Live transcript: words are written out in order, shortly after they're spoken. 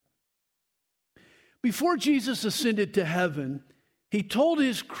Before Jesus ascended to heaven, he told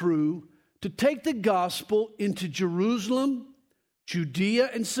his crew to take the gospel into Jerusalem, Judea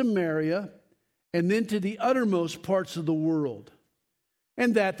and Samaria, and then to the uttermost parts of the world.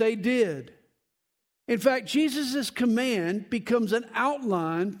 And that they did. In fact, Jesus' command becomes an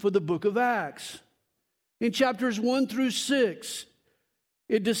outline for the book of Acts. In chapters 1 through 6,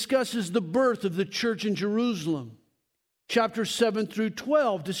 it discusses the birth of the church in Jerusalem. Chapters 7 through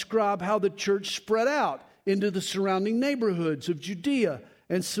 12 describe how the church spread out into the surrounding neighborhoods of Judea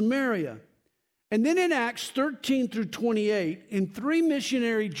and Samaria. And then in Acts 13 through 28, in 3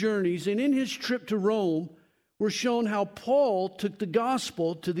 missionary journeys and in his trip to Rome, we're shown how Paul took the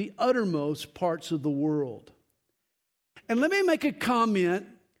gospel to the uttermost parts of the world. And let me make a comment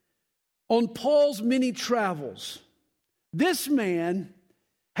on Paul's many travels. This man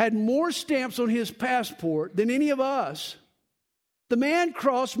had more stamps on his passport than any of us. The man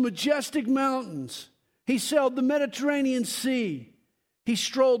crossed majestic mountains. He sailed the Mediterranean Sea. He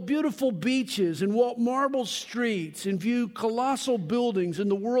strolled beautiful beaches and walked marble streets and viewed colossal buildings in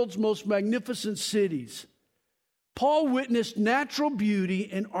the world's most magnificent cities. Paul witnessed natural beauty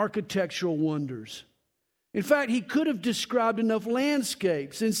and architectural wonders. In fact, he could have described enough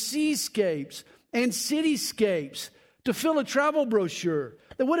landscapes and seascapes and cityscapes to fill a travel brochure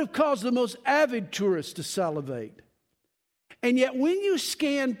that would have caused the most avid tourists to salivate. And yet, when you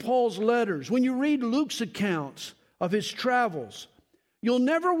scan Paul's letters, when you read Luke's accounts of his travels, you'll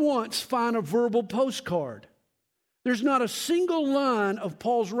never once find a verbal postcard. There's not a single line of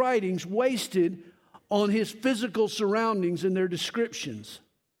Paul's writings wasted on his physical surroundings and their descriptions.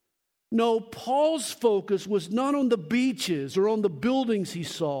 No, Paul's focus was not on the beaches or on the buildings he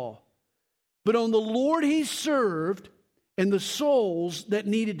saw, but on the Lord he served and the souls that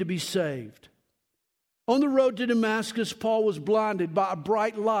needed to be saved. On the road to Damascus, Paul was blinded by a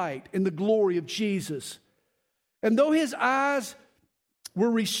bright light in the glory of Jesus. And though his eyes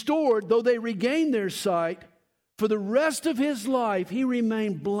were restored, though they regained their sight, for the rest of his life he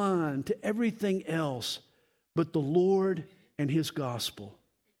remained blind to everything else but the Lord and his gospel.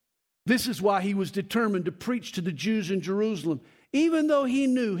 This is why he was determined to preach to the Jews in Jerusalem, even though he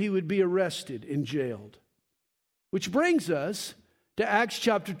knew he would be arrested and jailed. Which brings us to Acts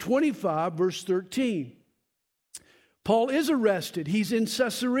chapter 25, verse 13. Paul is arrested. He's in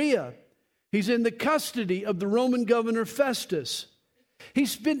Caesarea. He's in the custody of the Roman governor Festus.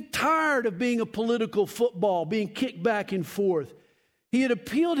 He's been tired of being a political football, being kicked back and forth. He had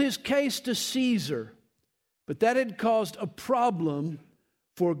appealed his case to Caesar, but that had caused a problem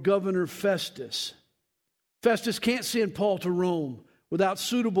for Governor Festus. Festus can't send Paul to Rome without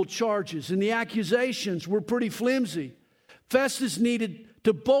suitable charges, and the accusations were pretty flimsy. Festus needed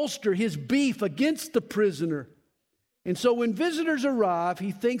to bolster his beef against the prisoner. And so when visitors arrive,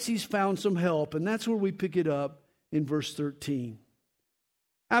 he thinks he's found some help, and that's where we pick it up in verse 13.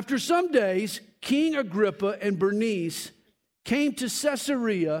 After some days, King Agrippa and Bernice came to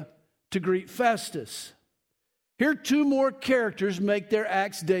Caesarea to greet Festus. Here 2 more characters make their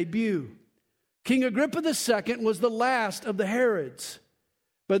Acts debut. King Agrippa II was the last of the Herods.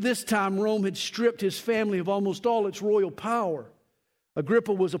 By this time, Rome had stripped his family of almost all its royal power.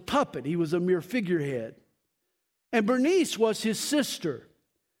 Agrippa was a puppet. He was a mere figurehead. And Bernice was his sister.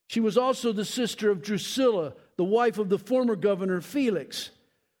 She was also the sister of Drusilla, the wife of the former governor Felix.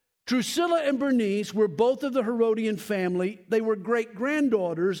 Drusilla and Bernice were both of the Herodian family. They were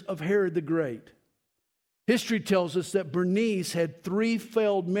great-granddaughters of Herod the Great. History tells us that Bernice had 3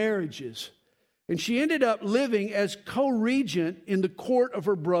 failed marriages, and she ended up living as co-regent in the court of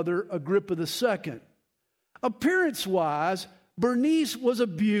her brother Agrippa II. Appearance-wise, Bernice was a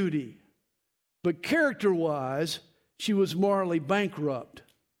beauty, but character-wise, she was morally bankrupt.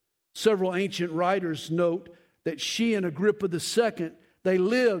 Several ancient writers note that she and Agrippa II, they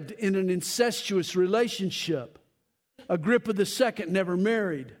lived in an incestuous relationship. Agrippa II never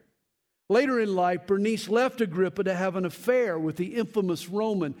married. Later in life, Bernice left Agrippa to have an affair with the infamous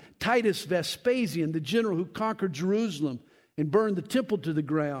Roman Titus Vespasian, the general who conquered Jerusalem and burned the temple to the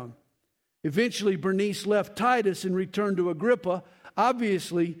ground. Eventually, Bernice left Titus and returned to Agrippa.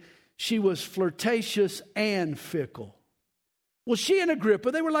 Obviously, she was flirtatious and fickle. Well, she and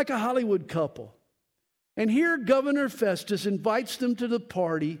Agrippa, they were like a Hollywood couple. And here Governor Festus invites them to the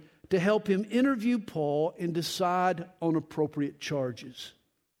party to help him interview Paul and decide on appropriate charges.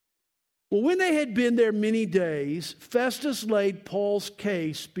 Well, when they had been there many days, Festus laid Paul's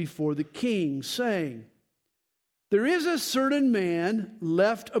case before the king, saying, "There is a certain man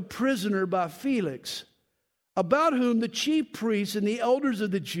left a prisoner by Felix, about whom the chief priests and the elders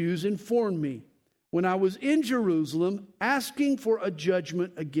of the Jews informed me when I was in Jerusalem asking for a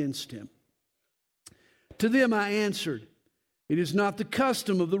judgment against him. To them I answered, it is not the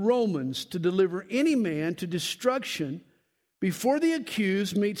custom of the Romans to deliver any man to destruction before the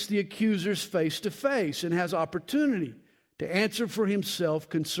accused meets the accusers face to face and has opportunity to answer for himself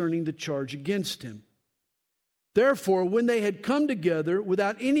concerning the charge against him. Therefore, when they had come together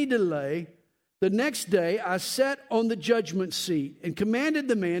without any delay, the next day I sat on the judgment seat and commanded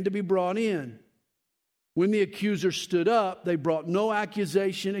the man to be brought in. When the accusers stood up, they brought no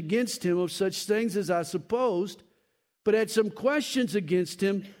accusation against him of such things as I supposed, but had some questions against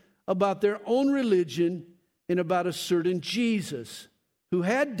him about their own religion and about a certain Jesus, who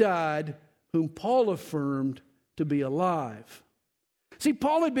had died, whom Paul affirmed to be alive. See,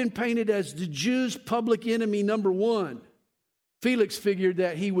 Paul had been painted as the Jews' public enemy number one. Felix figured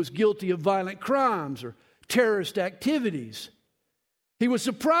that he was guilty of violent crimes or terrorist activities. He was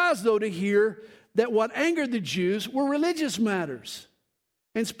surprised, though, to hear that what angered the Jews were religious matters,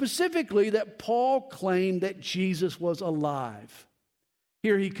 and specifically that Paul claimed that Jesus was alive.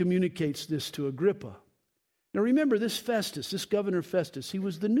 Here he communicates this to Agrippa. Now remember, this Festus, this Governor Festus, he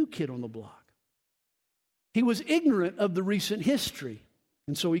was the new kid on the block. He was ignorant of the recent history,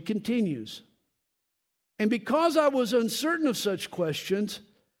 and so he continues. And because I was uncertain of such questions,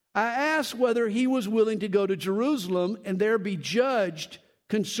 I asked whether he was willing to go to Jerusalem and there be judged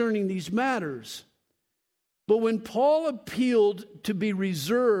concerning these matters. But when Paul appealed to be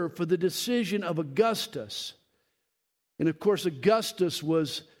reserved for the decision of Augustus, and of course Augustus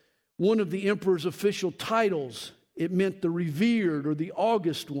was one of the emperor's official titles. It meant the revered or the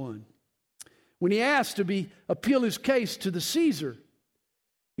august one. When he asked to appeal his case to the Caesar,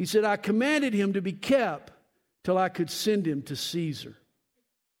 he said, I commanded him to be kept till I could send him to Caesar.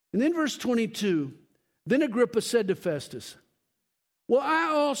 And then verse 22, then Agrippa said to Festus, well, I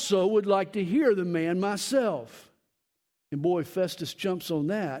also would like to hear the man myself. And boy, Festus jumps on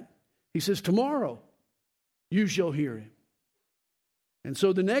that. He says, tomorrow you shall hear him. And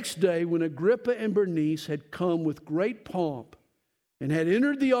so the next day, when Agrippa and Bernice had come with great pomp and had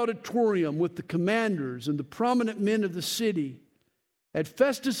entered the auditorium with the commanders and the prominent men of the city, at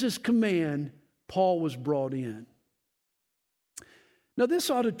Festus's command, Paul was brought in. Now, this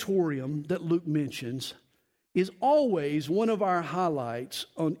auditorium that Luke mentions is always one of our highlights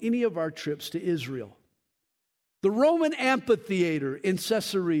on any of our trips to Israel. The Roman amphitheater in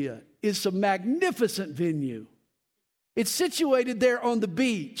Caesarea is a magnificent venue. It's situated there on the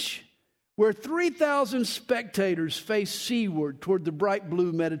beach where 3,000 spectators face seaward toward the bright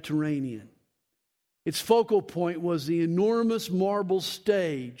blue Mediterranean. Its focal point was the enormous marble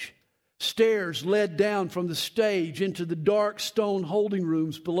stage. Stairs led down from the stage into the dark stone holding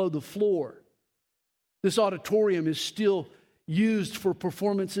rooms below the floor. This auditorium is still used for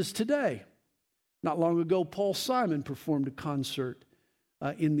performances today. Not long ago, Paul Simon performed a concert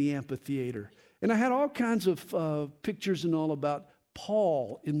in the amphitheater. And I had all kinds of pictures and all about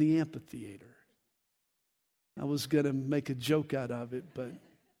Paul in the amphitheater. I was going to make a joke out of it, but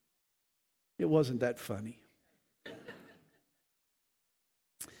it wasn't that funny.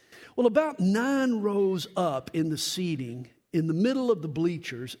 Well, about 9 rows up in the seating, in the middle of the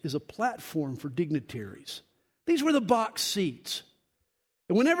bleachers, is a platform for dignitaries. These were the box seats.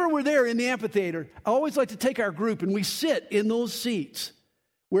 And whenever we're there in the amphitheater, I always like to take our group and we sit in those seats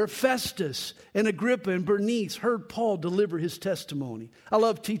where Festus and Agrippa and Bernice heard Paul deliver his testimony. I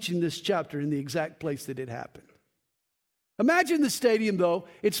love teaching this chapter in the exact place that it happened. Imagine the stadium, though.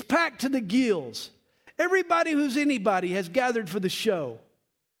 It's packed to the gills. Everybody who's anybody has gathered for the show.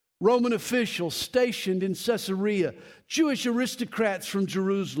 Roman officials stationed in Caesarea, Jewish aristocrats from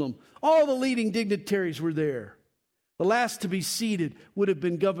Jerusalem, all the leading dignitaries were there. The last to be seated would have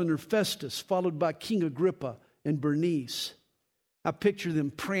been Governor Festus, followed by King Agrippa and Bernice. I picture them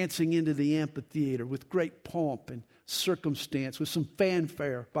prancing into the amphitheater with great pomp and circumstance, with some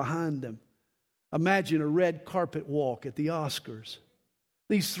fanfare behind them. Imagine a red carpet walk at the Oscars.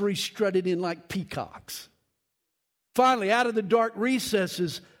 These 3 strutted in like peacocks. Finally, out of the dark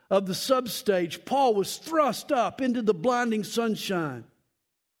recesses of the substage, Paul was thrust up into the blinding sunshine.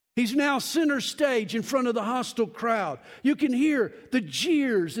 He's now center stage in front of the hostile crowd. You can hear the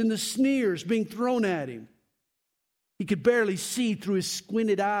jeers and the sneers being thrown at him. He could barely see through his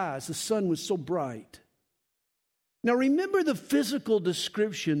squinted eyes. The sun was so bright. Now remember the physical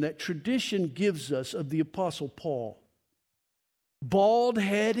description that tradition gives us of the Apostle Paul.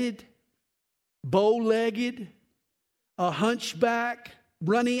 Bald-headed, bow-legged, a hunchback,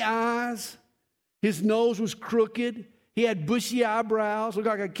 runny eyes. His nose was crooked. He had bushy eyebrows, looked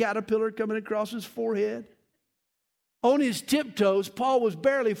like a caterpillar coming across his forehead. On his tiptoes, Paul was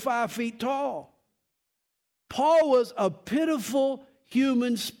barely 5 feet tall. Paul was a pitiful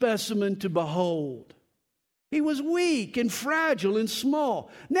human specimen to behold. He was weak and fragile and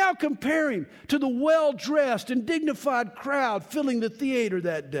small. Now compare him to the well-dressed and dignified crowd filling the theater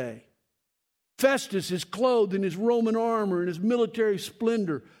that day. Festus is clothed in his Roman armor and his military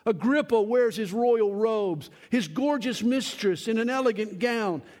splendor. Agrippa wears his royal robes. His gorgeous mistress in an elegant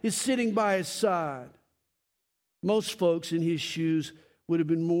gown is sitting by his side. Most folks in his shoes would have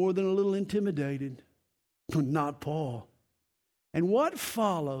been more than a little intimidated, but not Paul. And what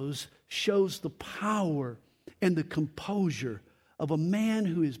follows shows the power and the composure of a man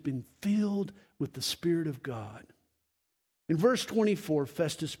who has been filled with the Spirit of God. In verse 24,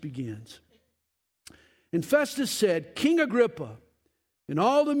 Festus begins. And Festus said, King Agrippa, and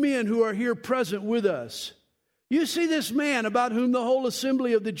all the men who are here present with us, you see this man about whom the whole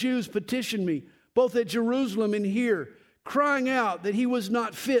assembly of the Jews petitioned me, both at Jerusalem and here, crying out that he was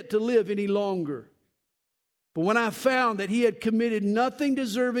not fit to live any longer. But when I found that he had committed nothing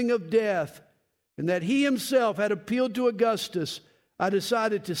deserving of death, and that he himself had appealed to Augustus, I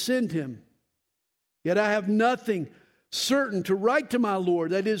decided to send him. Yet I have nothing certain to write to my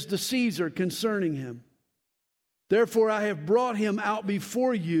Lord, that is, to Caesar, concerning him. Therefore I have brought him out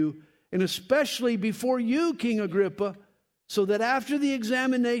before you, and especially before you, King Agrippa, so that after the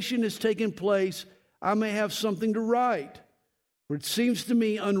examination has taken place, I may have something to write. For it seems to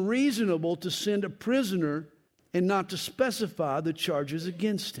me unreasonable to send a prisoner and not to specify the charges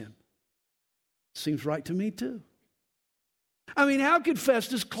against him. Seems right to me too. I mean, how could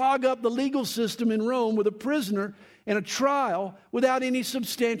Festus clog up the legal system in Rome with a prisoner and a trial without any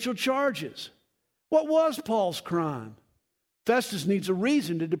substantial charges? What was Paul's crime? Festus needs a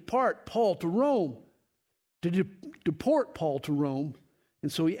reason to deport Paul to Rome,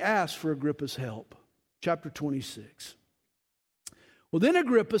 and so he asks for Agrippa's help. Chapter 26. Well, then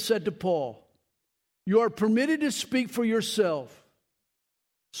Agrippa said to Paul, you are permitted to speak for yourself.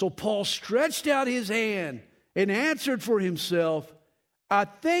 So Paul stretched out his hand and answered for himself, I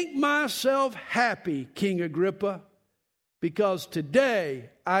think myself happy, King Agrippa, because today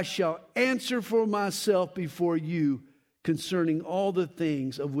I shall answer for myself before you concerning all the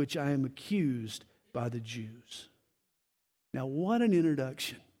things of which I am accused by the Jews. Now, what an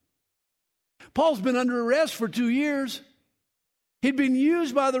introduction. Paul's been under arrest for 2 years. He'd been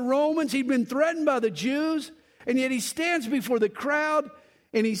used by the Romans. He'd been threatened by the Jews. And yet he stands before the crowd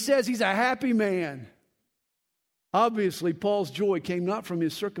and he says he's a happy man. Obviously, Paul's joy came not from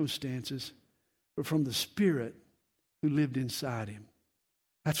his circumstances, but from the Spirit who lived inside him.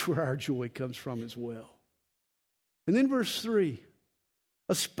 That's where our joy comes from as well. And then verse 3,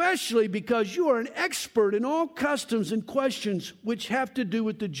 especially because you are an expert in all customs and questions which have to do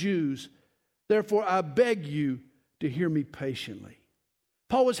with the Jews. Therefore, I beg you to hear me patiently.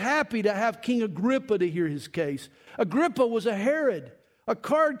 Paul was happy to have King Agrippa to hear his case. Agrippa was a Herod, a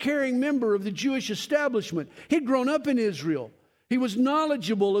card-carrying member of the Jewish establishment. He'd grown up in Israel. He was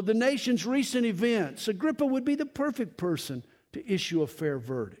knowledgeable of the nation's recent events. Agrippa would be the perfect person to issue a fair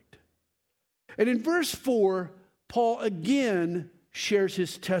verdict. And in verse 4, Paul again shares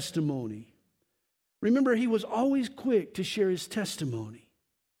his testimony. Remember, he was always quick to share his testimony.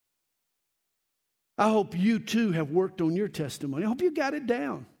 I hope you too have worked on your testimony. I hope you got it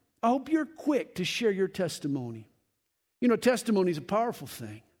down. I hope you're quick to share your testimony. You know, testimony is a powerful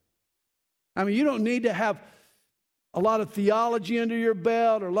thing. I mean, you don't need to have a lot of theology under your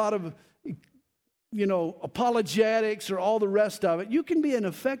belt or a lot of, apologetics or all the rest of it. You can be an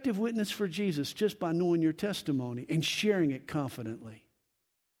effective witness for Jesus just by knowing your testimony and sharing it confidently.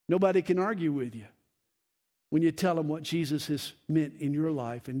 Nobody can argue with you when you tell them what Jesus has meant in your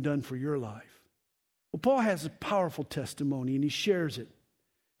life and done for your life. Well, Paul has a powerful testimony and he shares it.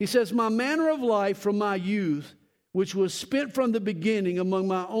 He says, my manner of life from my youth, which was spent from the beginning among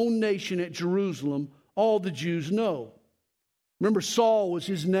my own nation at Jerusalem, all the Jews know. Remember, Saul was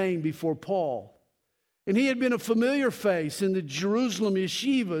his name before Paul. And he had been a familiar face in the Jerusalem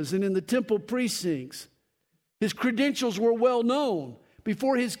yeshivas and in the temple precincts. His credentials were well known.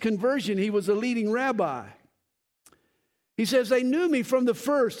 Before his conversion, he was a leading rabbi. He says, they knew me from the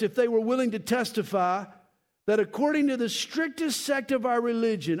first if they were willing to testify that according to the strictest sect of our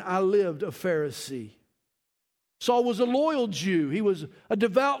religion, I lived a Pharisee. Saul was a loyal Jew. He was a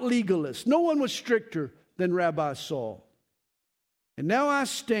devout legalist. No one was stricter than Rabbi Saul. And now I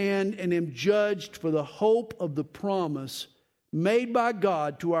stand and am judged for the hope of the promise made by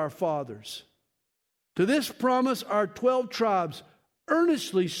God to our fathers. To this promise, our 12 tribes,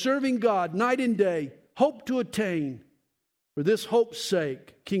 earnestly serving God night and day, hope to attain. For this hope's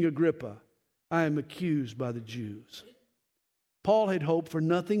sake, King Agrippa, I am accused by the Jews. Paul had hoped for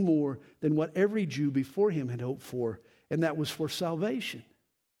nothing more than what every Jew before him had hoped for, and that was for salvation.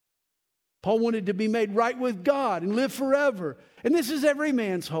 Paul wanted to be made right with God and live forever. And this is every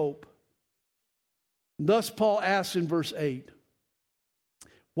man's hope. Thus Paul asks in verse 8,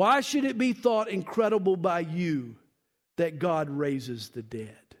 why should it be thought incredible by you that God raises the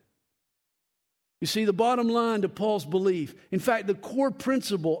dead? You see, the bottom line to Paul's belief, in fact, the core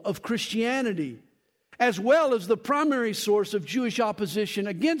principle of Christianity, as well as the primary source of Jewish opposition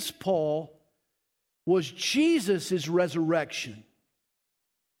against Paul, was Jesus' resurrection.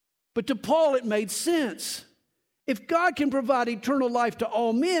 But to Paul, it made sense. If God can provide eternal life to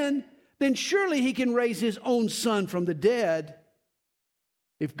all men, then surely he can raise his own son from the dead.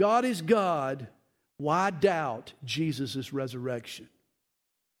 If God is God, why doubt Jesus' resurrection?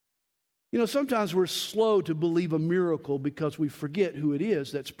 You know, sometimes we're slow to believe a miracle because we forget who it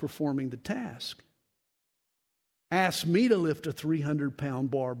is that's performing the task. Ask me to lift a 300-pound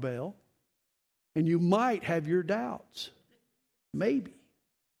barbell, and you might have your doubts. Maybe.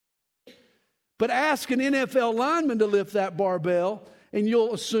 But ask an NFL lineman to lift that barbell, and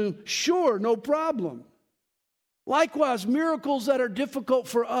you'll assume, sure, no problem. Likewise, miracles that are difficult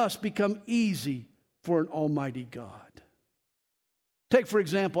for us become easy for an almighty God. Take, for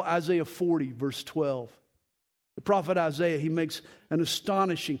example, Isaiah 40, verse 12. The prophet Isaiah, he makes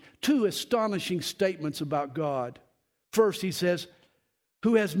two astonishing statements about God. First, he says,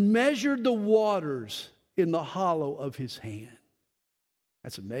 who has measured the waters in the hollow of his hand.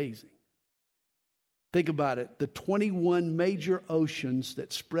 That's amazing. Think about it. The 21 major oceans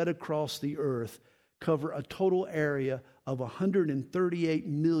that spread across the earth cover a total area of 138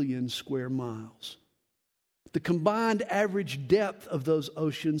 million square miles. The combined average depth of those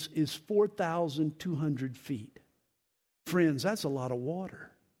oceans is 4,200 feet. Friends, that's a lot of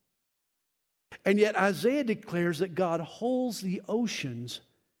water. And yet Isaiah declares that God holds the oceans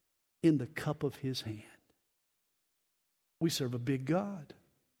in the cup of his hand. We serve a big God.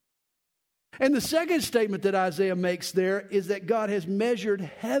 And the second statement that Isaiah makes there is that God has measured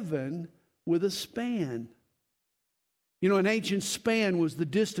heaven with a span. You know, an ancient span was the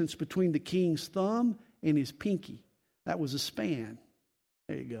distance between the king's thumb and his pinky. That was a span.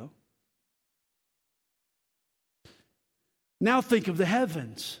 There you go. Now think of the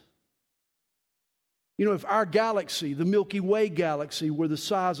heavens. You know, if our galaxy, the Milky Way galaxy, were the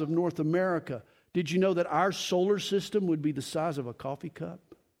size of North America, did you know that our solar system would be the size of a coffee cup?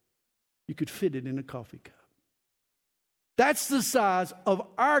 You could fit it in a coffee cup. That's the size of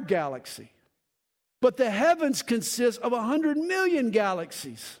our galaxy. But the heavens consist of 100 million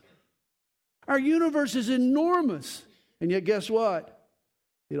galaxies. Our universe is enormous. And yet, guess what?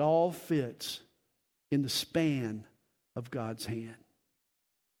 It all fits in the span of God's hand.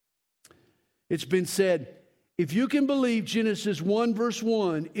 It's been said, if you can believe Genesis 1 verse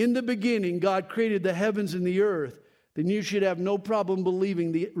 1, in the beginning God created the heavens and the earth, then you should have no problem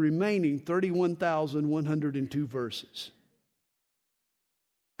believing the remaining 31,102 verses.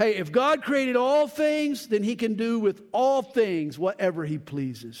 Hey, if God created all things, then he can do with all things whatever he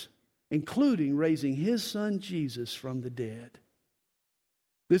pleases, including raising his son Jesus from the dead.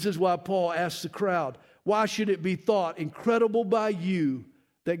 This is why Paul asks the crowd, why should it be thought incredible by you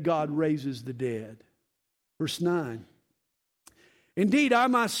that God raises the dead? Verse 9. Indeed, I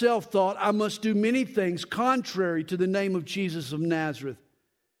myself thought I must do many things contrary to the name of Jesus of Nazareth.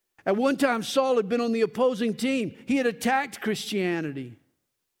 At one time, Saul had been on the opposing team. He had attacked Christianity.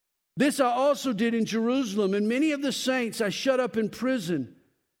 This I also did in Jerusalem, and many of the saints I shut up in prison,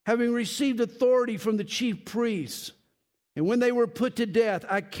 having received authority from the chief priests. And when they were put to death,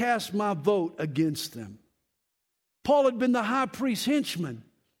 I cast my vote against them. Paul had been the high priest's henchman.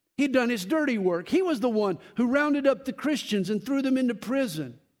 He'd done his dirty work. He was the one who rounded up the Christians and threw them into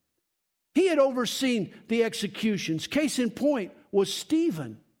prison. He had overseen the executions. Case in point was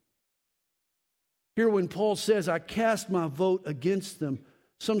Stephen. Here when Paul says, I cast my vote against them,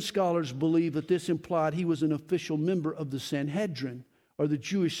 some scholars believe that this implied he was an official member of the Sanhedrin, or the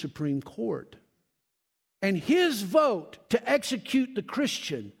Jewish Supreme Court. And his vote to execute the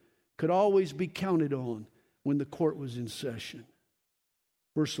Christian could always be counted on when the court was in session.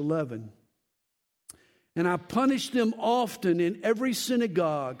 Verse 11, and I punished them often in every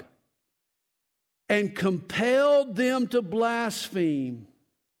synagogue and compelled them to blaspheme.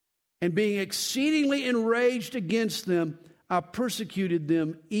 And being exceedingly enraged against them, I persecuted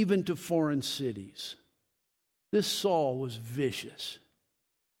them even to foreign cities. This Saul was vicious,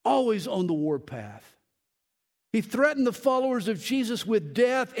 always on the warpath. He threatened the followers of Jesus with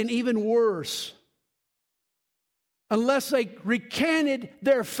death and even worse, unless they recanted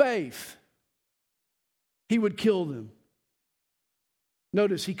their faith, he would kill them.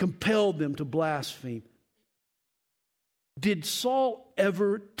 Notice, he compelled them to blaspheme. Did Saul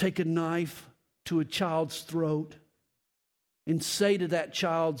ever take a knife to a child's throat and say to that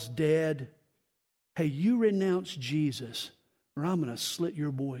child's dad, hey, you renounce Jesus or I'm going to slit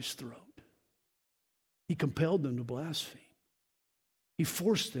your boy's throat? He compelled them to blaspheme. He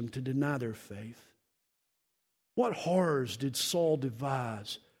forced them to deny their faith. What horrors did Saul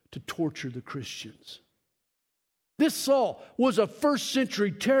devise to torture the Christians? This Saul was a first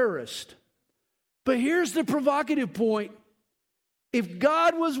century terrorist. But here's the provocative point. If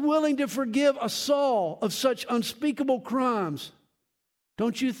God was willing to forgive a Saul of such unspeakable crimes,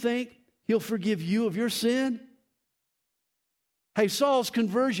 don't you think he'll forgive you of your sin? Hey, Saul's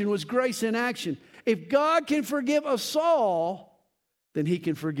conversion was grace in action. If God can forgive a Saul, then he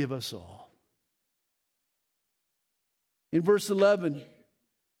can forgive us all. In verse 11,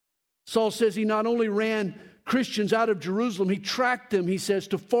 Saul says he not only ran Christians out of Jerusalem, he tracked them, he says,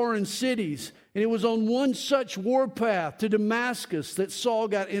 to foreign cities. And it was on one such warpath to Damascus that Saul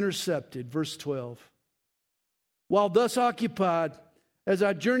got intercepted. Verse 12. While thus occupied, as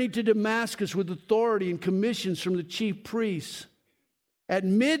I journeyed to Damascus with authority and commissions from the chief priests, at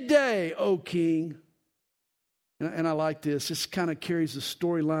midday, O king, and I like this. This kind of carries the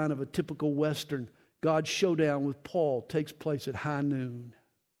storyline of a typical Western. God's showdown with Paul takes place at high noon.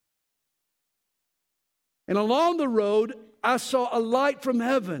 And along the road, I saw a light from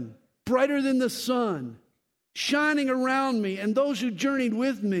heaven, brighter than the sun, shining around me and those who journeyed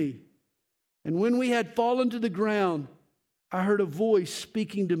with me. And when we had fallen to the ground, I heard a voice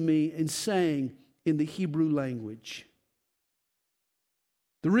speaking to me and saying in the Hebrew language.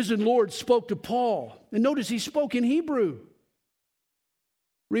 The risen Lord spoke to Paul. And notice he spoke in Hebrew.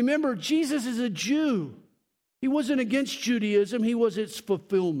 Remember, Jesus is a Jew. He wasn't against Judaism. He was its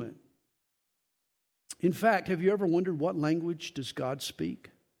fulfillment. In fact, have you ever wondered what language does God speak?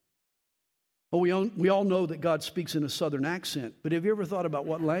 Well, we all know that God speaks in a southern accent, but have you ever thought about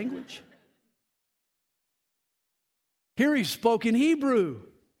what language? Here he spoke in Hebrew.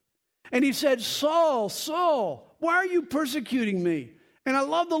 And he said, Saul, Saul, why are you persecuting me? And I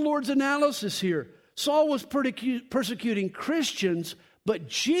love the Lord's analysis here. Saul was persecuting Christians, but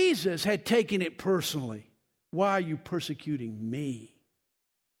Jesus had taken it personally. Why are you persecuting me?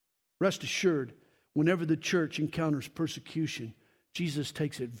 Rest assured, whenever the church encounters persecution, Jesus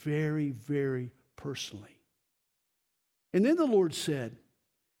takes it very, very personally. And then the Lord said,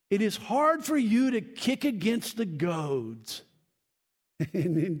 it is hard for you to kick against the goads.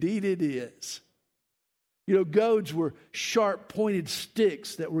 And indeed it is. You know, goads were sharp pointed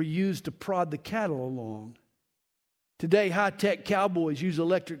sticks that were used to prod the cattle along. Today, high-tech cowboys use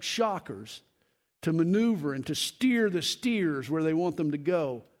electric shockers to maneuver and to steer the steers where they want them to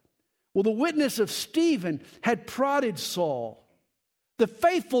go. Well, the witness of Stephen had prodded Saul. The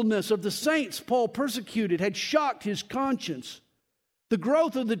faithfulness of the saints Paul persecuted had shocked his conscience. The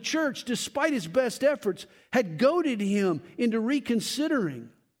growth of the church, despite his best efforts, had goaded him into reconsidering.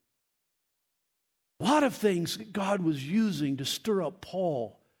 A lot of things that God was using to stir up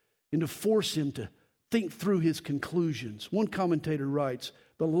Paul and to force him to think through his conclusions. One commentator writes,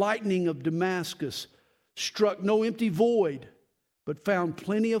 the lightning of Damascus struck no empty void, but found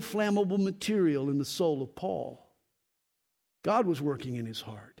plenty of flammable material in the soul of Paul. God was working in his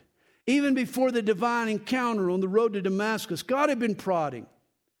heart. Even before the divine encounter on the road to Damascus, God had been prodding,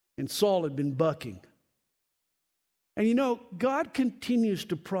 and Saul had been bucking. And you know, God continues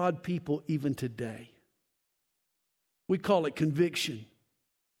to prod people even today. We call it conviction.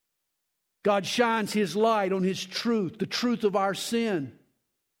 God shines his light on his truth, the truth of our sin.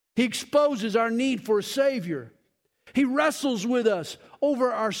 He exposes our need for a Savior. He wrestles with us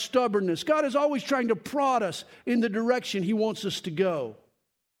over our stubbornness. God is always trying to prod us in the direction he wants us to go.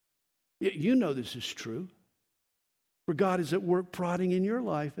 You know this is true. For God is at work prodding in your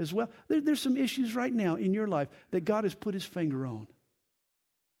life as well. There's some issues right now in your life that God has put his finger on.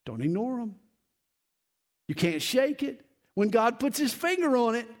 Don't ignore them. You can't shake it. When God puts his finger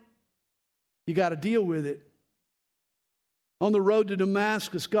on it, you got to deal with it. On the road to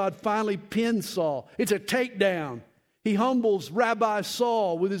Damascus, God finally pins Saul. It's a takedown. He humbles Rabbi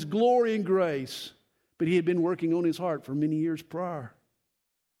Saul with his glory and grace. But he had been working on his heart for many years prior.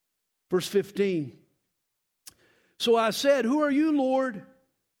 Verse 15. So I said, who are you, Lord?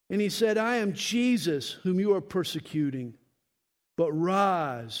 And he said, I am Jesus, whom you are persecuting. But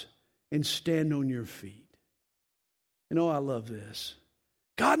rise and stand on your feet. And oh, I love this.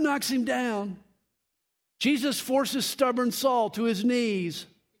 God knocks him down. Jesus forces stubborn Saul to his knees.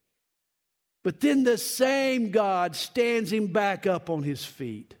 But then the same God stands him back up on his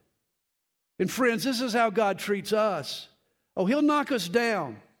feet. And friends, this is how God treats us. Oh, he'll knock us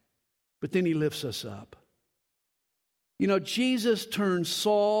down, but then he lifts us up. You know, Jesus turned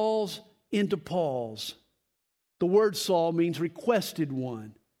Saul's into Paul's. The word Saul means requested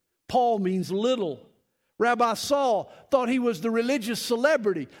one. Paul means little. Rabbi Saul thought he was the religious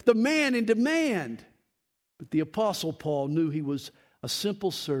celebrity, the man in demand. But the Apostle Paul knew he was a simple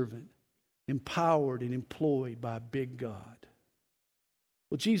servant, empowered and employed by a big God.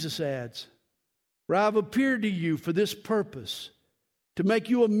 Well, Jesus adds, "For I have appeared to you for this purpose, to make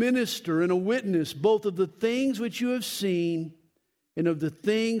you a minister and a witness both of the things which you have seen and of the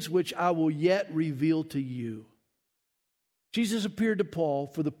things which I will yet reveal to you." Jesus appeared to Paul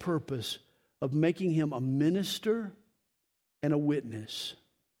for the purpose of making him a minister and a witness.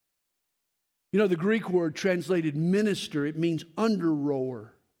 You know, the Greek word translated minister, it means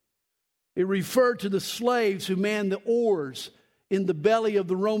under-rower. It referred to the slaves who manned the oars in the belly of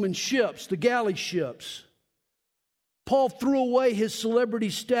the Roman ships, the galley ships. Paul threw away his celebrity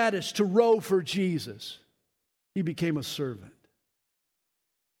status to row for Jesus. He became a servant.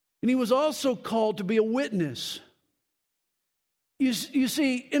 And he was also called to be a witness. You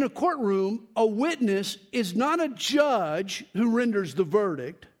see, in a courtroom, a witness is not a judge who renders the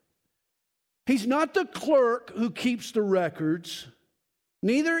verdict. He's not the clerk who keeps the records.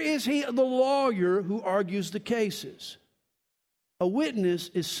 Neither is he the lawyer who argues the cases. A witness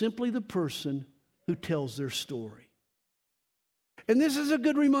is simply the person who tells their story. And this is a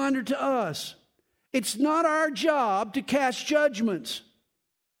good reminder to us. It's not our job to cast judgments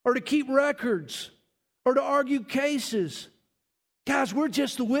or to keep records or to argue cases. Guys, we're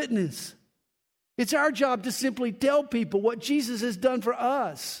just the witness. It's our job to simply tell people what Jesus has done for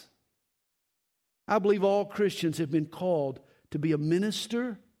us. I believe all Christians have been called to be a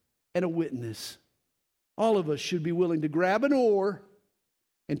minister and a witness. All of us should be willing to grab an oar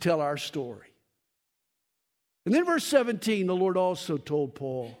and tell our story. And then verse 17, the Lord also told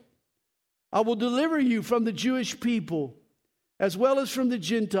Paul, "I will deliver you from the Jewish people as well as from the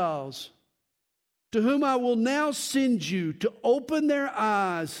Gentiles, to whom I will now send you to open their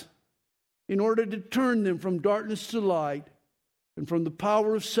eyes in order to turn them from darkness to light and from the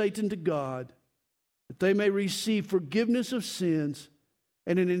power of Satan to God, that they may receive forgiveness of sins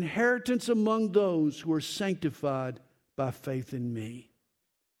and an inheritance among those who are sanctified by faith in me."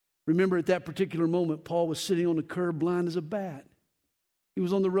 Remember, at that particular moment, Paul was sitting on the curb blind as a bat. He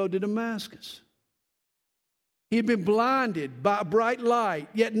was on the road to Damascus. He had been blinded by a bright light.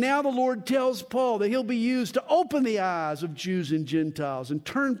 Yet now the Lord tells Paul that he'll be used to open the eyes of Jews and Gentiles and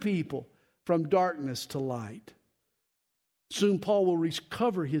turn people from darkness to light. Soon Paul will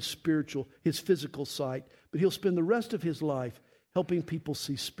recover his physical sight, but he'll spend the rest of his life helping people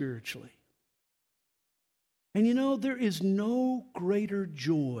see spiritually. And you know, there is no greater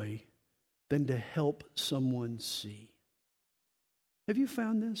joy than to help someone see. Have you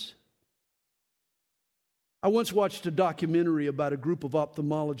found this? I once watched a documentary about a group of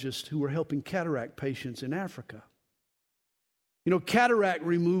ophthalmologists who were helping cataract patients in Africa. You know, cataract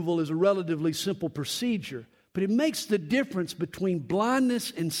removal is a relatively simple procedure, but it makes the difference between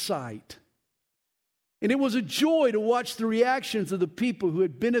blindness and sight. And it was a joy to watch the reactions of the people who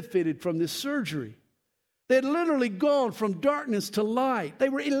had benefited from this surgery. They had literally gone from darkness to light. They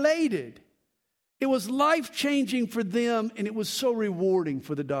were elated. It was life-changing for them, and it was so rewarding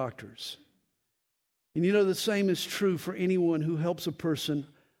for the doctors. And you know, the same is true for anyone who helps a person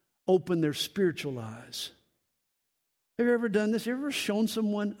open their spiritual eyes. Have you ever done this? Have you ever shown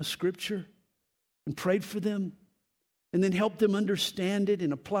someone a scripture and prayed for them and then helped them understand it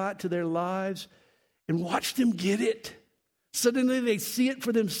and apply it to their lives and watch them get it? Suddenly they see it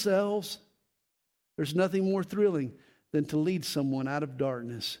for themselves. There's nothing more thrilling than to lead someone out of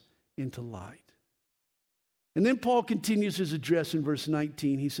darkness into light. And then Paul continues his address in verse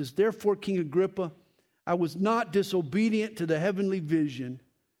 19. He says, "Therefore, King Agrippa, I was not disobedient to the heavenly vision,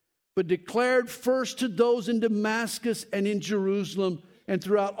 but declared first to those in Damascus and in Jerusalem and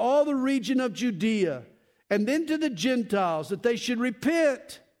throughout all the region of Judea, and then to the Gentiles, that they should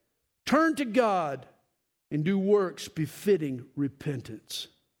repent, turn to God, and do works befitting repentance."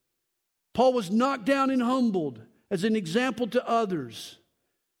 Paul was knocked down and humbled as an example to others.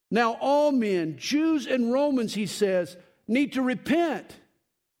 Now all men, Jews and Romans, he says, need to repent,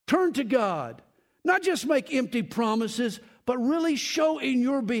 turn to God, not just make empty promises, but really show in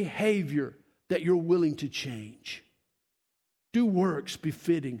your behavior that you're willing to change. Do works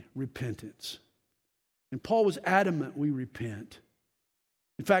befitting repentance. And Paul was adamant we repent.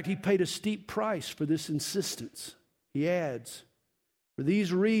 In fact, he paid a steep price for this insistence. He adds, "For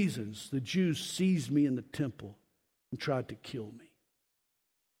these reasons, the Jews seized me in the temple and tried to kill me."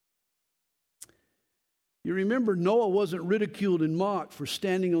 You remember Noah wasn't ridiculed and mocked for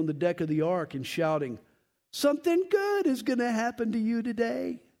standing on the deck of the ark and shouting, Something good is going to happen to you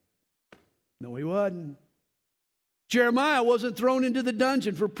today. No, he wasn't. Jeremiah wasn't thrown into the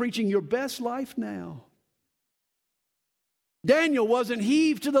dungeon for preaching your best life now. Daniel wasn't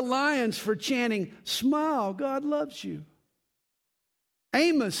heaved to the lions for chanting, smile, God loves you.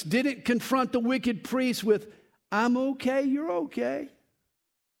 Amos didn't confront the wicked priest with, I'm okay, you're okay.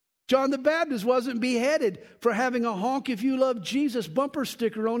 John the Baptist wasn't beheaded for having a honk if you love Jesus bumper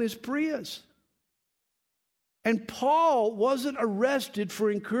sticker on his Prius. And Paul wasn't arrested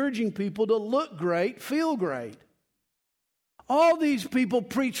for encouraging people to look great, feel great. All these people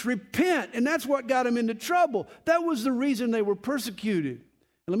preached repent, and that's what got them into trouble. That was the reason they were persecuted.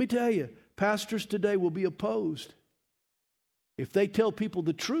 And let me tell you, pastors today will be opposed if they tell people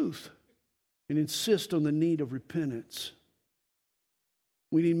the truth and insist on the need of repentance.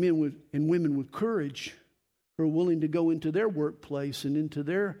 We need men and women with courage who are willing to go into their workplace and into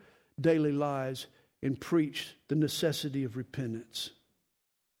their daily lives and preach the necessity of repentance.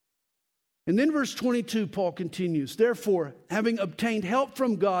 And then verse 22, Paul continues, therefore, having obtained help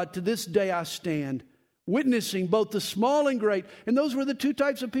from God, to this day I stand, witnessing both the small and great. And those were the two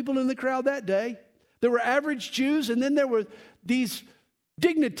types of people in the crowd that day. There were average Jews, and then there were these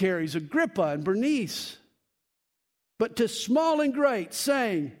dignitaries, Agrippa and Bernice. But to small and great,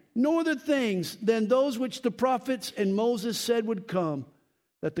 saying, no other things than those which the prophets and Moses said would come,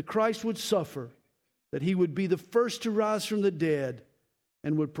 that the Christ would suffer, that he would be the first to rise from the dead,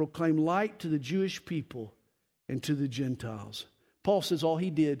 and would proclaim light to the Jewish people and to the Gentiles. Paul says all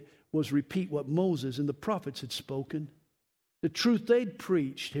he did was repeat what Moses and the prophets had spoken. The truth they'd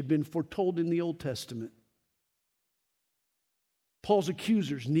preached had been foretold in the Old Testament. Paul's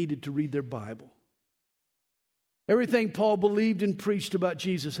accusers needed to read their Bible. Everything Paul believed and preached about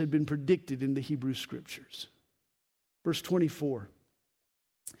Jesus had been predicted in the Hebrew Scriptures. Verse 24.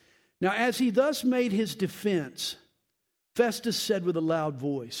 Now as he thus made his defense, Festus said with a loud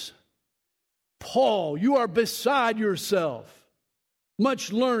voice, Paul, you are beside yourself.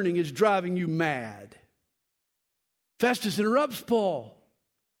 Much learning is driving you mad. Festus interrupts Paul.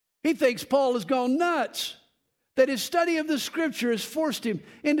 He thinks Paul has gone nuts, that his study of the Scripture has forced him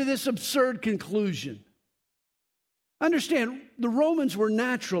into this absurd conclusion. Understand, the Romans were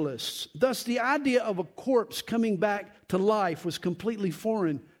naturalists. Thus, the idea of a corpse coming back to life was completely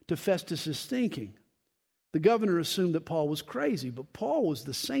foreign to Festus's thinking. The governor assumed that Paul was crazy, but Paul was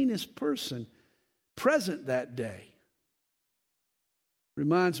the sanest person present that day.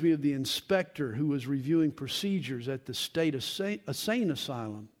 Reminds me of the inspector who was reviewing procedures at the state insane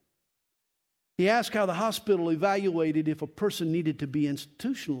asylum. He asked how the hospital evaluated if a person needed to be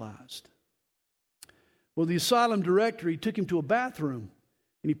institutionalized. Well, the asylum director, he took him to a bathroom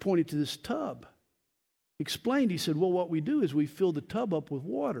and he pointed to this tub. He explained, he said, well, what we do is we fill the tub up with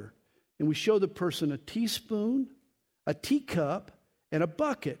water. And we show the person a teaspoon, a teacup, and a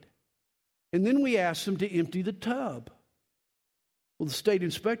bucket. And then we ask them to empty the tub. Well, the state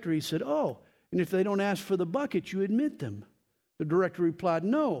inspector, he said, oh, and if they don't ask for the bucket, you admit them. The director replied,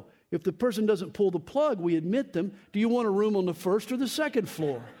 no. If the person doesn't pull the plug, we admit them. Do you want a room on the first or the second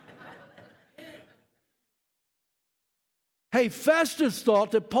floor? Hey, Festus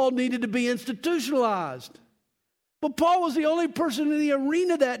thought that Paul needed to be institutionalized. But Paul was the only person in the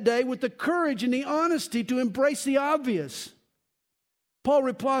arena that day with the courage and the honesty to embrace the obvious. Paul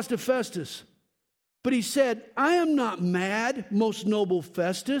replies to Festus, but he said, I am not mad, most noble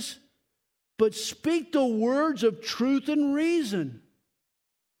Festus, but speak the words of truth and reason.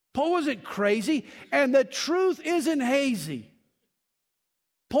 Paul wasn't crazy, and the truth isn't hazy.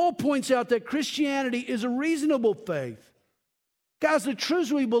 Paul points out that Christianity is a reasonable faith. Guys, the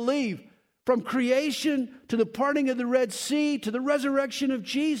truths we believe, from creation to the parting of the Red Sea to the resurrection of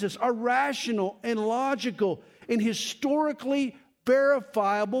Jesus, are rational and logical and historically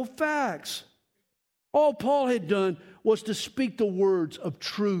verifiable facts. All Paul had done was to speak the words of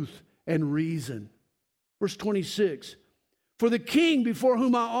truth and reason. Verse 26, for the king before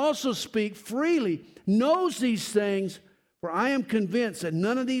whom I also speak freely knows these things, for I am convinced that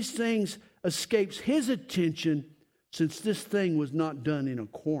none of these things escapes his attention, since this thing was not done in a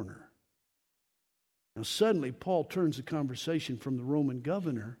corner. Now suddenly Paul turns the conversation from the Roman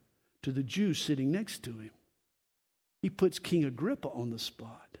governor to the Jew sitting next to him. He puts King Agrippa on the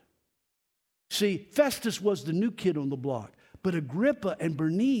spot. See, Festus was the new kid on the block, but Agrippa and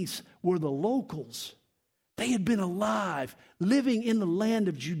Bernice were the locals. They had been alive, living in the land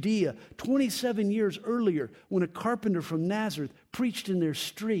of Judea 27 years earlier when a carpenter from Nazareth preached in their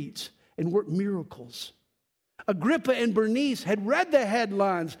streets and worked miracles. Agrippa and Bernice had read the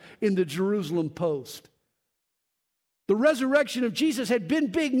headlines in the Jerusalem Post. The resurrection of Jesus had been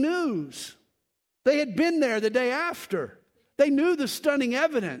big news. They had been there the day after. They knew the stunning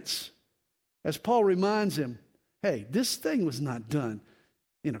evidence. As Paul reminds him, hey, this thing was not done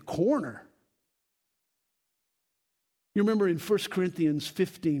in a corner. You remember in 1 Corinthians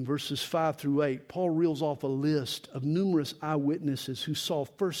 15, verses 5 through 8, Paul reels off a list of numerous eyewitnesses who saw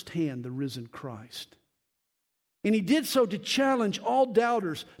firsthand the risen Christ. And he did so to challenge all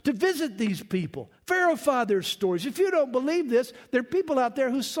doubters to visit these people, verify their stories. If you don't believe this, there are people out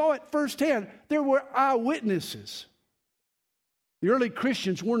there who saw it firsthand. There were eyewitnesses. The early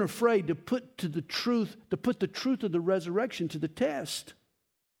Christians weren't afraid to put the truth of the resurrection to the test.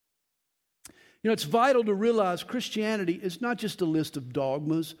 You know, it's vital to realize Christianity is not just a list of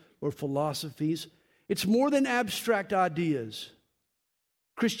dogmas or philosophies. It's more than abstract ideas.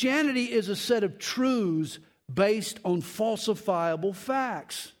 Christianity is a set of truths based on falsifiable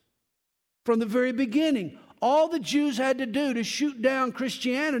facts. From the very beginning, all the Jews had to do to shoot down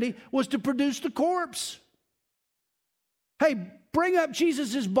Christianity was to produce the corpse. Hey, bring up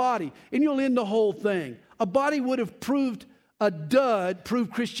Jesus' body and you'll end the whole thing. A body would have proved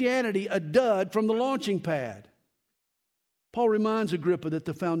Christianity a dud from the launching pad. Paul reminds Agrippa that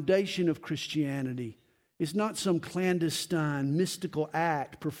the foundation of Christianity is not some clandestine, mystical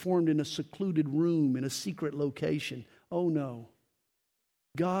act performed in a secluded room in a secret location. Oh no.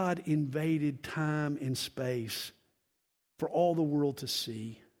 God invaded time and space for all the world to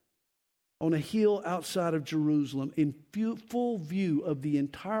see. On a hill outside of Jerusalem, in full view of the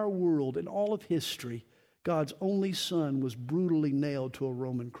entire world and all of history, God's only Son was brutally nailed to a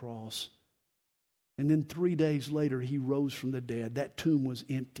Roman cross. And then 3 days later, he rose from the dead. That tomb was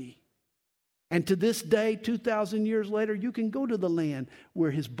empty. And to this day, 2,000 years later, you can go to the land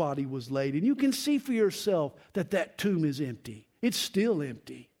where his body was laid, and you can see for yourself that that tomb is empty. It's still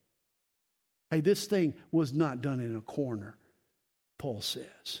empty. Hey, this thing was not done in a corner, Paul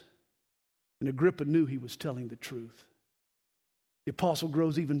says. And Agrippa knew he was telling the truth. The apostle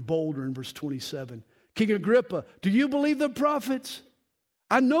grows even bolder in verse 27. King Agrippa, do you believe the prophets?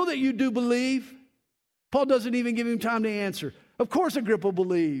 I know that you do believe. Paul doesn't even give him time to answer. Of course Agrippa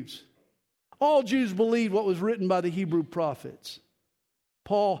believes. All Jews believed what was written by the Hebrew prophets.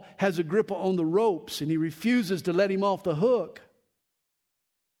 Paul has Agrippa on the ropes and he refuses to let him off the hook.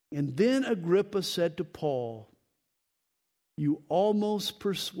 And then Agrippa said to Paul, you almost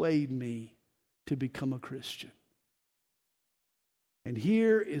persuade me to become a Christian. And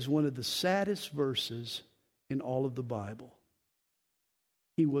here is one of the saddest verses in all of the Bible.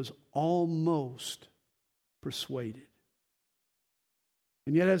 He was almost persuaded.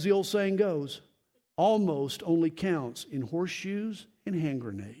 And yet, as the old saying goes, almost only counts in horseshoes and hand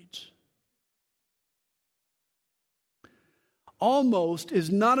grenades. Almost is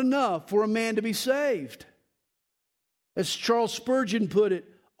not enough for a man to be saved. As Charles Spurgeon put it,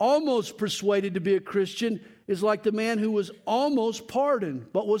 almost persuaded to be a Christian is like the man who was almost pardoned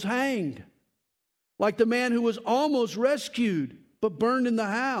but was hanged. Like the man who was almost rescued but burned in the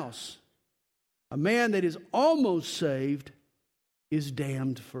house. A man that is almost saved is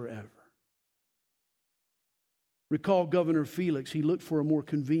damned forever. Recall Governor Felix, he looked for a more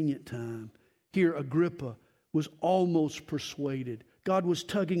convenient time. Here Agrippa was almost persuaded. God was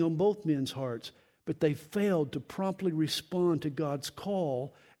tugging on both men's hearts, but they failed to promptly respond to God's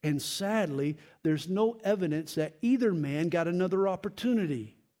call. And sadly, there's no evidence that either man got another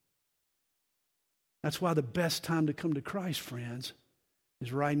opportunity. That's why the best time to come to Christ, friends,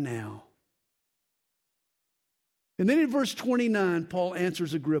 is right now. And then in verse 29, Paul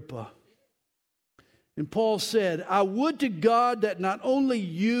answers Agrippa. And Paul said, I would to God that not only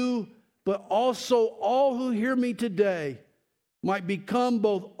you, but also all who hear me today might become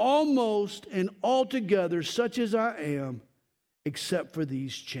both almost and altogether such as I am, except for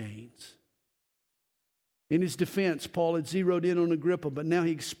these chains. In his defense, Paul had zeroed in on Agrippa, but now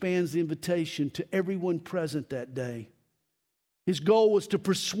he expands the invitation to everyone present that day. His goal was to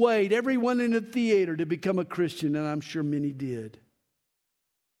persuade everyone in the theater to become a Christian, and I'm sure many did.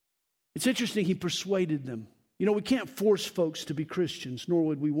 It's interesting, he persuaded them. You know, we can't force folks to be Christians, nor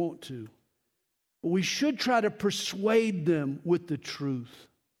would we want to. But we should try to persuade them with the truth.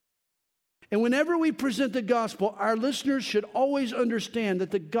 And whenever we present the gospel, our listeners should always understand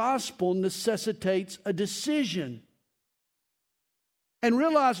that the gospel necessitates a decision. And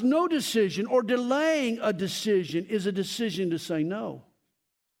realize no decision or delaying a decision is a decision to say no.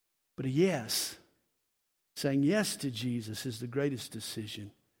 But a yes, saying yes to Jesus is the greatest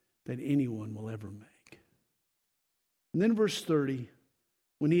decision that anyone will ever make. And then verse 30,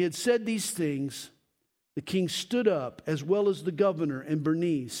 when he had said these things, the king stood up, as well as the governor and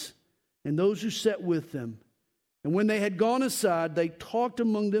Bernice, and those who sat with them. And when they had gone aside, they talked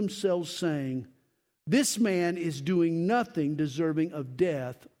among themselves, saying, This man is doing nothing deserving of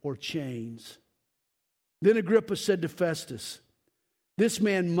death or chains." Then Agrippa said to Festus, "This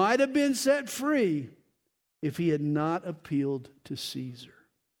man might have been set free if he had not appealed to Caesar."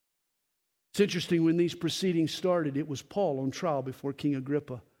 It's interesting, when these proceedings started, it was Paul on trial before King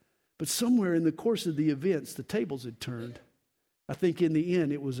Agrippa. But somewhere in the course of the events, the tables had turned. I think in the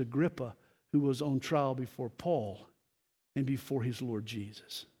end, it was Agrippa who was on trial before Paul and before his Lord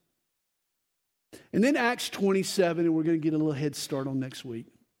Jesus. And then Acts 27, and we're going to get a little head start on next week.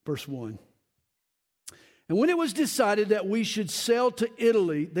 Verse 1. "And when it was decided that we should sail to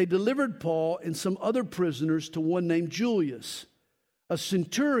Italy, they delivered Paul and some other prisoners to one named Julius, a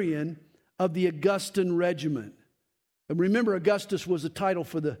centurion of the Augustan regiment." And remember, Augustus was a title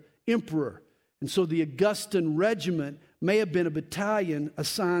for the emperor. And so the Augustan regiment may have been a battalion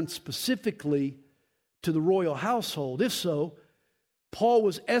assigned specifically to the royal household. If so, Paul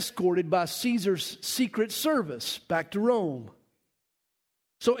was escorted by Caesar's secret service back to Rome.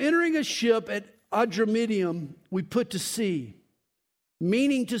 "So entering a ship at Adramyttium, we put to sea,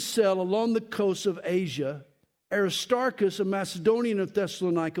 meaning to sail along the coast of Asia. Aristarchus, a Macedonian of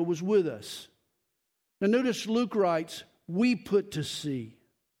Thessalonica, was with us." Now notice Luke writes, "We put to sea."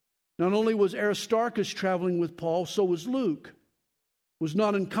 Not only was Aristarchus traveling with Paul, so was Luke. It was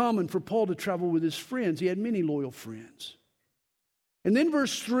not uncommon for Paul to travel with his friends. He had many loyal friends. And then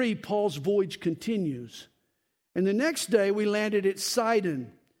verse 3, Paul's voyage continues. "And the next day we landed at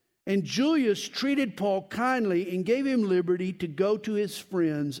Sidon, and Julius treated Paul kindly and gave him liberty to go to his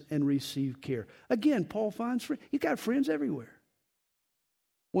friends and receive care." Again, Paul finds friends. He's got friends everywhere.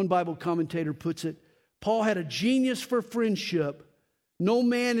 One Bible commentator puts it, Paul had a genius for friendship. No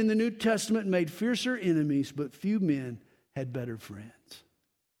man in the New Testament made fiercer enemies, but few men had better friends.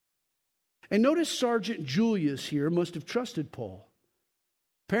 And notice Sergeant Julius here must have trusted Paul.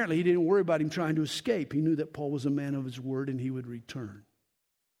 Apparently, he didn't worry about him trying to escape. He knew that Paul was a man of his word and he would return.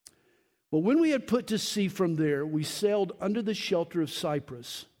 Well, when we had put to sea from there, we sailed under the shelter of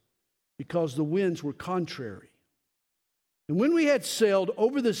Cyprus because the winds were contrary. And when we had sailed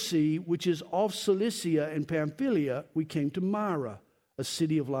over the sea, which is off Cilicia and Pamphylia, we came to Myra, a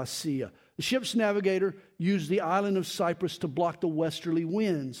city of Lycia. The ship's navigator used the island of Cyprus to block the westerly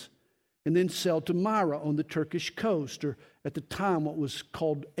winds, and then sailed to Myra on the Turkish coast, or at the time what was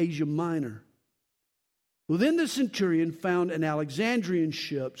called Asia Minor. Well, then the centurion found an Alexandrian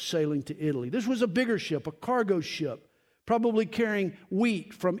ship sailing to Italy. This was a bigger ship, a cargo ship, probably carrying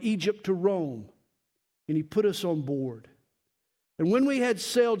wheat from Egypt to Rome. And he put us on board. And when we had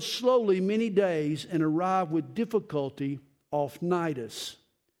sailed slowly many days and arrived with difficulty off Cnidus.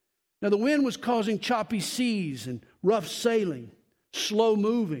 Now the wind was causing choppy seas and rough sailing, slow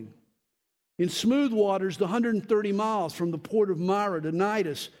moving. In smooth waters, the 130 miles from the port of Myra to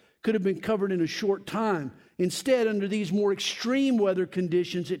Cnidus could have been covered in a short time. Instead, under these more extreme weather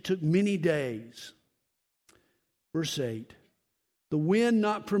conditions, it took many days. Verse 8, "The wind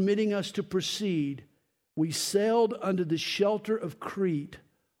not permitting us to proceed, we sailed under the shelter of Crete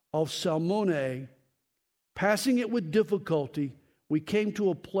off Salmone. Passing it with difficulty, we came to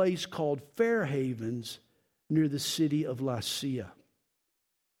a place called Fair Havens near the city of Lasea."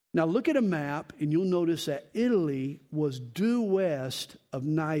 Now look at a map and you'll notice that Italy was due west of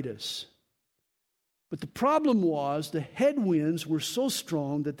Cnidus. But the problem was the headwinds were so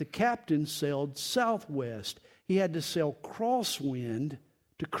strong that the captain sailed southwest. He had to sail crosswind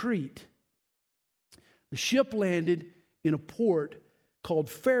to Crete. The ship landed in a port called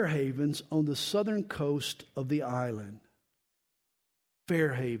Fair Havens on the southern coast of the island.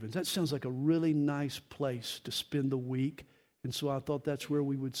 Fair Havens. That sounds like a really nice place to spend the week. And so I thought that's where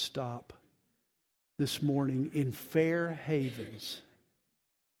we would stop this morning, in Fair Havens.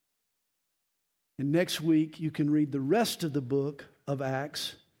 And next week you can read the rest of the book of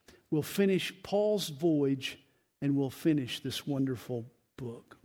Acts. We'll finish Paul's voyage and we'll finish this wonderful book.